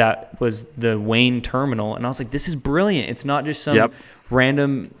terminal that was the Wayne terminal. And I was like, this is brilliant. It's not just some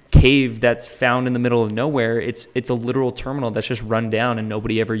random cave that's found in the middle of nowhere. It's a literal terminal that's just run down and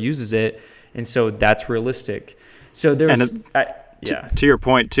nobody ever uses it. And so that's realistic. So there's, to your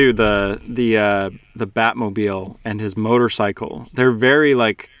point too, the Batmobile and his motorcycle, they're very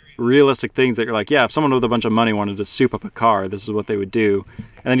like realistic things that you're like, yeah, if someone with a bunch of money wanted to soup up a car, this is what they would do.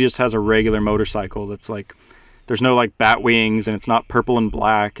 And then he just has a regular motorcycle that's like, there's no like bat wings and it's not purple and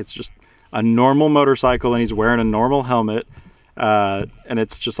black. It's just a normal motorcycle and he's wearing a normal helmet. And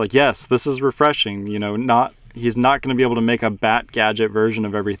it's just like, yes, this is refreshing. You know, he's not going to be able to make a Bat Gadget version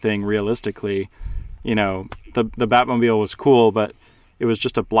of everything realistically. You know, the Batmobile was cool, but it was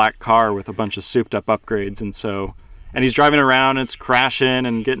just a black car with a bunch of souped up upgrades. And he's driving around and it's crashing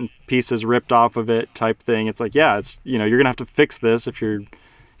and getting pieces ripped off of it type thing. It's like, yeah, it's, you know, you're going to have to fix this if you're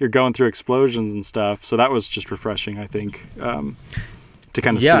going through explosions and stuff. So that was just refreshing, I think, to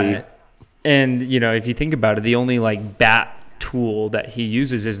kind of see. And, you know, if you think about it, the only like bat tool that he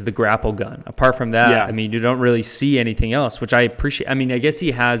uses is the grapple gun. Apart from that, I mean, you don't really see anything else, which I appreciate. I mean, I guess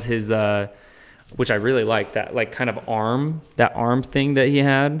he has his, which I really like, that like kind of arm thing that he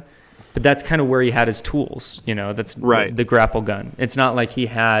had. But that's kind of where he had his tools, you know, that's the grapple gun. It's not like he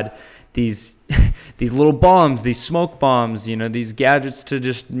had these little bombs, these smoke bombs, you know, these gadgets to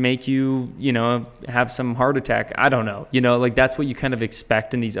just make you, you know, have some heart attack. I don't know. You know, like that's what you kind of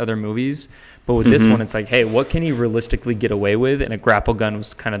expect in these other movies. But with this one, it's like, hey, what can he realistically get away with? And a grapple gun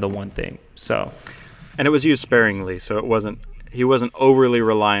was kind of the one thing. So, and it was used sparingly, so he wasn't overly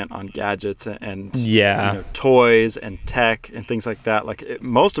reliant on gadgets and you know, toys and tech and things like that. Like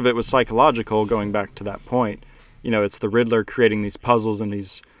most of it was psychological, going back to that point. You know, it's the Riddler creating these puzzles and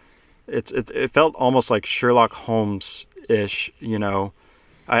these. It felt almost like Sherlock Holmes-ish, you know.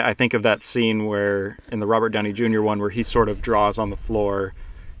 I think of that scene where in the Robert Downey Jr. one where he sort of draws on the floor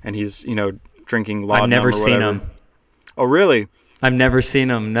and he's, you know, drinking laudanum. I've never seen him. Oh, really? I've never seen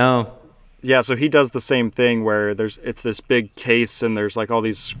him. No. Yeah, so he does the same thing where it's this big case and there's like all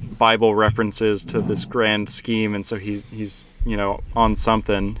these Bible references to this grand scheme, and so he's you know, on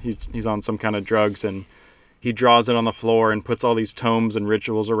something. He's on some kind of drugs, and he draws it on the floor and puts all these tomes and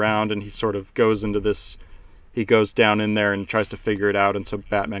rituals around, and he sort of goes into this. He goes down in there and tries to figure it out, and so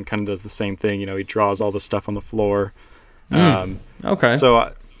Batman kind of does the same thing. You know, he draws all the stuff on the floor. Okay.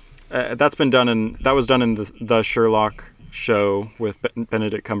 So that was done in the Sherlock show with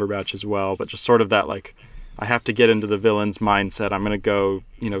Benedict Cumberbatch as well, but just sort of that, like, I have to get into the villain's mindset. I'm going to go,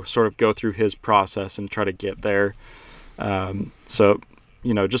 you know, sort of go through his process and try to get there. So,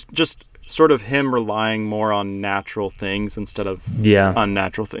 you know, just sort of him relying more on natural things instead of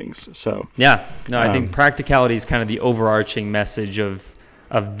unnatural things. So I think practicality is kind of the overarching message of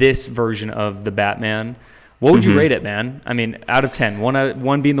this version of the Batman. What would you rate it, man? I mean, out of 10,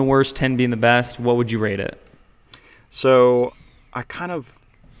 one being the worst, 10 being the best, what would you rate it? So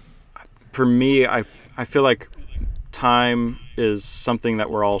for me, I feel like time is something that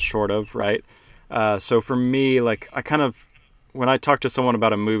we're all short of, right? So for me, like, when I talk to someone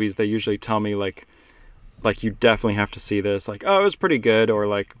about a movies, they usually tell me like you definitely have to see this. Like, oh, it was pretty good, or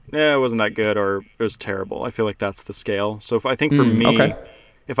like, it wasn't that good, or it was terrible. I feel like that's the scale. So I think for me,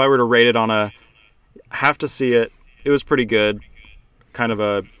 if I were to rate it on a have to see it, it was pretty good. Kind of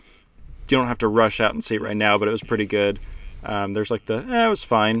a, you don't have to rush out and see it right now, but it was pretty good. There's like it was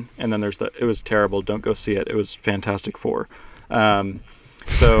fine, and then there's it was terrible, don't go see it. It was Fantastic Four.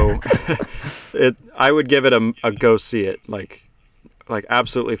 So I would give it a go see it, like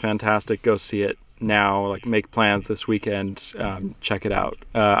absolutely fantastic. Go see it now. Like, make plans this weekend. Check it out.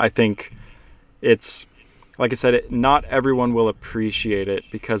 I think it's, like I said, not everyone will appreciate it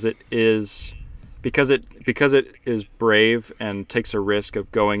because it is brave and takes a risk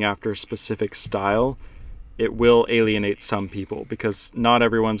of going after a specific style. It will alienate some people because not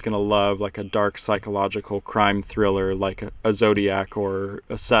everyone's going to love like a dark psychological crime thriller like a Zodiac or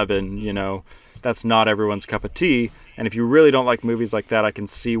a Seven, you know. That's not everyone's cup of tea. And if you really don't like movies like that, I can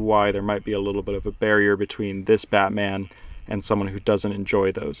see why there might be a little bit of a barrier between this Batman and someone who doesn't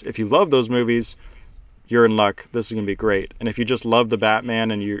enjoy those. If you love those movies, you're in luck. This is going to be great. And if you just love the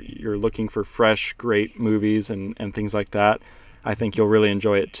Batman and you're looking for fresh, great movies and things like that, I think you'll really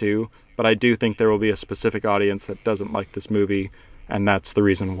enjoy it too. But I do think there will be a specific audience that doesn't like this movie, and that's the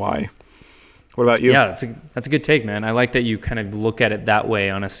reason why. What about you? Yeah, that's a good take, man. I like that you kind of look at it that way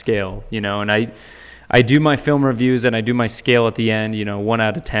on a scale, you know, and I do my film reviews and I do my scale at the end, you know, 1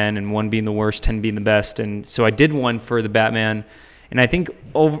 out of 10, and 1 being the worst, 10 being the best. And so I did one for the Batman, And I think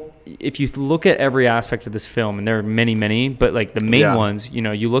if you look at every aspect of this film, and there are many, many, but like the main ones, you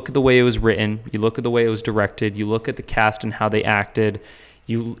know, you look at the way it was written, you look at the way it was directed, you look at the cast and how they acted,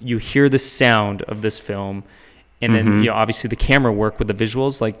 you hear the sound of this film, and then, you know, obviously the camera work with the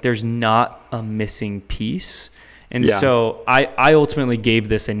visuals, like there's not a missing piece. And so I ultimately gave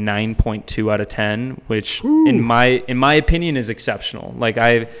this a 9.2 out of 10, which in my opinion is exceptional. Like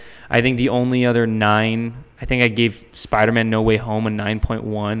I think the only other 9, I think I gave Spider-Man No Way Home a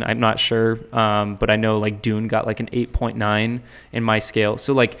 9.1. I'm not sure, but I know like Dune got like an 8.9 in my scale.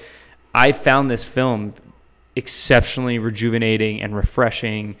 So like I found this film exceptionally rejuvenating and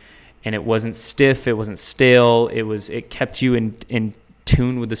refreshing, and it wasn't stiff, it wasn't stale. It kept you in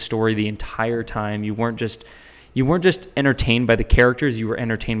tune with the story the entire time. You weren't just entertained by the characters, you were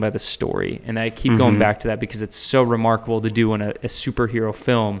entertained by the story. And I keep going back to that because it's so remarkable to do in a superhero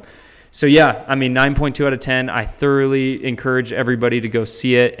film. So yeah, I mean, 9.2 out of 10. I thoroughly encourage everybody to go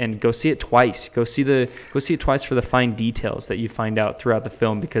see it, and go see it twice. Go see it twice for the fine details that you find out throughout the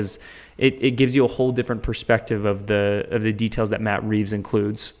film, because it gives you a whole different perspective of the details that Matt Reeves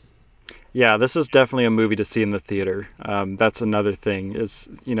includes. Yeah, this is definitely a movie to see in the theater. That's another thing is,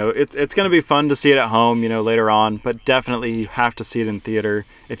 you know, it's going to be fun to see it at home, you know, later on, but definitely you have to see it in theater.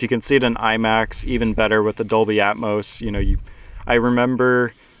 If you can see it in IMAX, even better with the Dolby Atmos. You know, I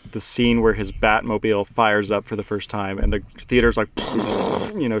remember the scene where his Batmobile fires up for the first time, and the theater's like,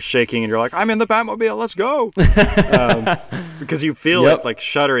 you know, shaking, and you're like, I'm in the Batmobile, let's go. Because you feel it like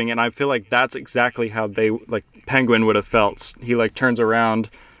shuddering, and I feel like that's exactly how Penguin would have felt. He like turns around,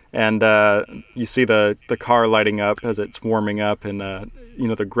 and you see the car lighting up as it's warming up, and you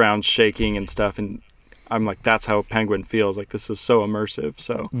know, the ground shaking and stuff, and I'm like, that's how Penguin feels. Like, this is so immersive.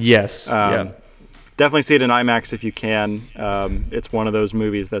 So yes, definitely see it in IMAX if you can. It's one of those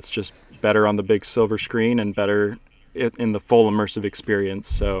movies that's just better on the big silver screen and better in the full immersive experience.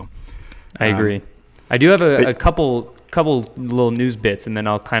 So I agree. I do have a couple little news bits, and then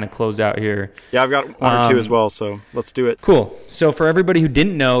I'll kind of close out here. Yeah, I've got one or two as well, so let's do it. Cool. So for everybody who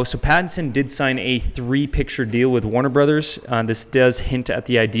didn't know, so Pattinson did sign a 3-picture deal with Warner Brothers. This does hint at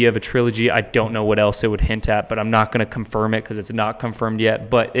the idea of a trilogy. I don't know what else it would hint at, but I'm not going to confirm it because it's not confirmed yet,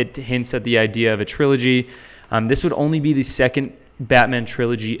 but it hints at the idea of a trilogy. This would only be the second Batman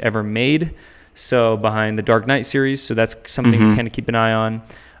trilogy ever made, so behind the Dark Knight series, so that's something to kind of keep an eye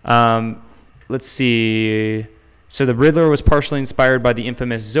on. Let's see. So the Riddler was partially inspired by the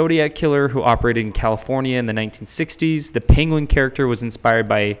infamous Zodiac Killer who operated in California in the 1960s. The Penguin character was inspired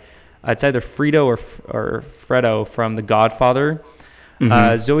by, it's either Fredo or Fredo from The Godfather.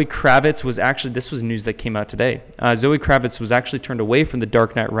 Zoe Kravitz was actually, this was news that came out today. Zoe Kravitz was actually turned away from The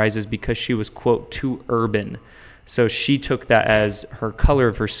Dark Knight Rises because she was, quote, too urban. So she took that as her color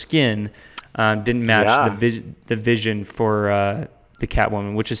of her skin didn't match the vision for the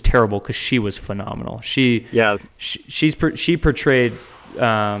Catwoman, which is terrible because she was phenomenal. She portrayed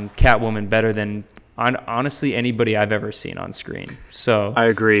Catwoman better than honestly anybody I've ever seen on screen. So I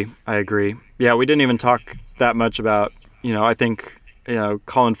agree. Yeah, we didn't even talk that much about, you know, I think, you know,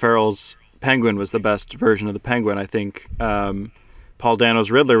 Colin Farrell's Penguin was the best version of the Penguin. I think Paul Dano's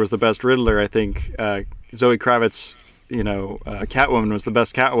Riddler was the best Riddler. I think Zoe Kravitz, you know, Catwoman was the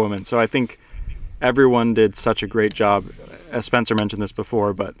best Catwoman. So I think everyone did such a great job. As Spencer mentioned this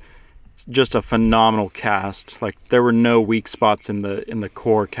before, but just a phenomenal cast. Like, there were no weak spots in the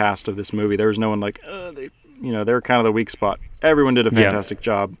core cast of this movie. There was no one like, they were kind of the weak spot. Everyone did a fantastic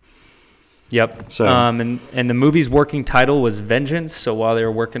job. Yep. So and the movie's working title was Vengeance. So while they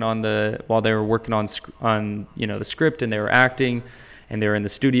were working on the script and they were acting and they were in the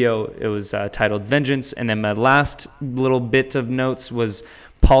studio, it was titled Vengeance. And then my last little bit of notes was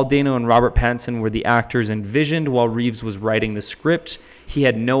Paul Dano and Robert Pattinson were the actors envisioned while Reeves was writing the script. He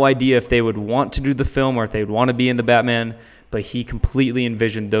had no idea if they would want to do the film or if they would want to be in the Batman, but he completely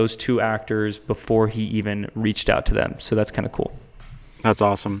envisioned those two actors before he even reached out to them. So that's kind of cool. That's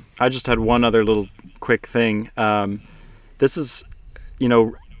awesome. I just had one other little quick thing. This is, you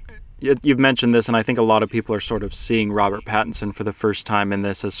know, you've mentioned this, and I think a lot of people are sort of seeing Robert Pattinson for the first time in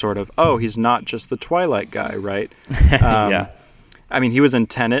this as sort of, oh, he's not just the Twilight guy, right? Yeah. I mean, he was in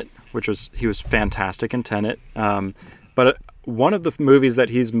Tenet, he was fantastic in Tenet. But one of the movies that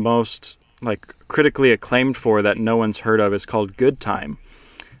he's most like critically acclaimed for that no one's heard of is called Good Time.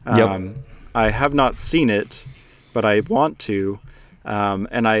 I have not seen it, but I want to.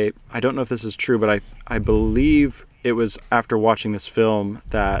 And I don't know if this is true, but I believe it was after watching this film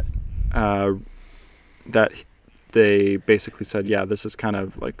that they basically said, yeah, this is kind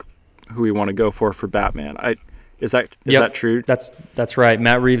of like who we want to go for Batman. Is that true? That's right.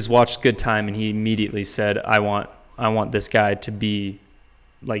 Matt Reeves watched Good Time and he immediately said, I want want this guy to be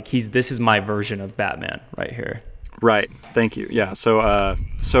like this is my version of Batman right here. Right. Thank you. Yeah.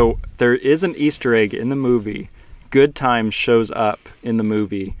 So there is an Easter egg in the movie. Good Times shows up in the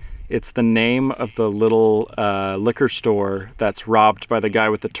movie. It's the name of the little liquor store that's robbed by the guy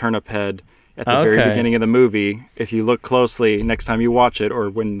with the turnip head at the very beginning of the movie. If you look closely next time you watch it, or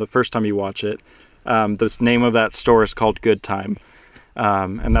when the first time you watch it, the name of that store is called Good Time.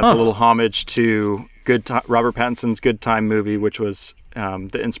 And that's a little homage to Robert Pattinson's Good Time movie, which was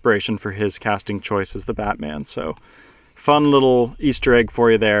the inspiration for his casting choice as the Batman. So fun little Easter egg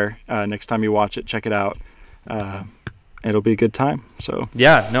for you there. Next time you watch it, check it out. It'll be a good time. So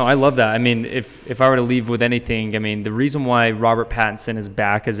yeah, no, I love that. I mean, if I were to leave with anything, I mean, the reason why Robert Pattinson is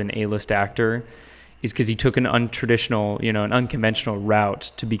back as an A-list actor is because he took an untraditional, an unconventional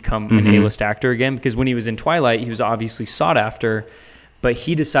route to become an A-list actor again. Because when he was in Twilight, he was obviously sought after, but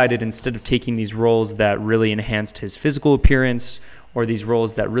he decided instead of taking these roles that really enhanced his physical appearance or these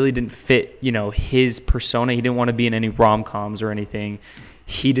roles that really didn't fit, his persona, he didn't want to be in any rom-coms or anything.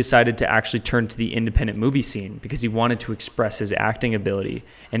 He decided to actually turn to the independent movie scene because he wanted to express his acting ability.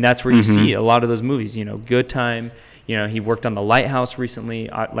 And that's where you see a lot of those movies, Good Time. He worked on The Lighthouse recently.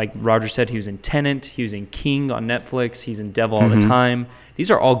 Like Roger said, he was in Tenet. He was in King on Netflix. He's in Devil All the Time.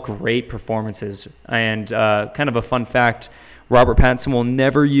 These are all great performances. And kind of a fun fact, Robert Pattinson will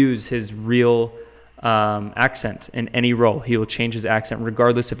never use his real accent in any role. He will change his accent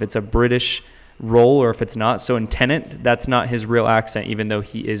regardless if it's a British role or if it's not. So in Tenet, that's not his real accent, even though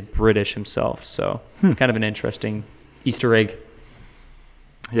he is British himself. So kind of an interesting Easter egg.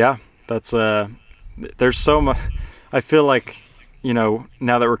 Yeah, that's there's so much. I feel like, now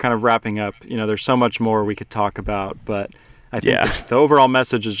that we're kind of wrapping up, there's so much more we could talk about, but I think the overall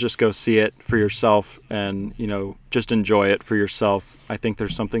message is just go see it for yourself and, just enjoy it for yourself. I think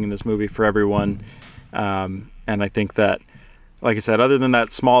there's something in this movie for everyone. And I think that, like I said, other than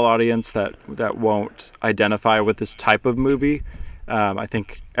that small audience that won't identify with this type of movie, I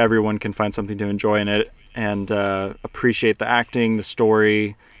think everyone can find something to enjoy in it and appreciate the acting, the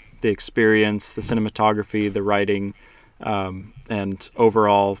story, the experience, the cinematography, the writing, and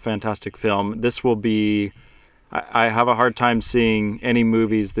overall fantastic film. This will be, I have a hard time seeing any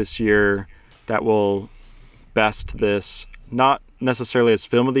movies this year that will best this, not necessarily as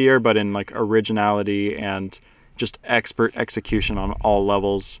film of the year, but in like originality and just expert execution on all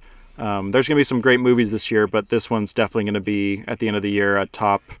levels. There's going to be some great movies this year, but this one's definitely going to be, at the end of the year, a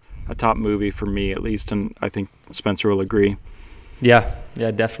top movie for me at least, and I think Spencer will agree. Yeah,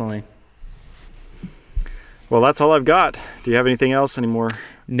 definitely. Well, that's all I've got. Do you have anything else? Any more?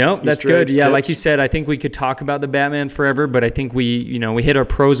 No, that's good. Yeah, tips? Like you said, I think we could talk about the Batman forever, but I think we hit our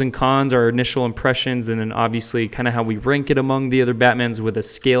pros and cons, our initial impressions, and then obviously kind of how we rank it among the other Batmans with a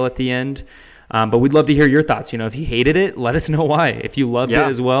scale at the end. But we'd love to hear your thoughts. If you hated it, let us know why. If you loved it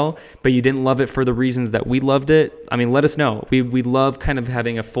as well, but you didn't love it for the reasons that we loved it, let us know. We love kind of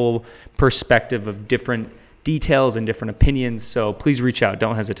having a full perspective of different details and different opinions. So please reach out.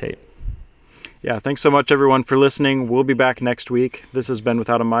 Don't hesitate. Yeah, thanks so much, everyone, for listening. We'll be back next week. This has been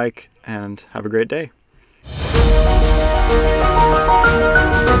Without a Mic, and have a great day.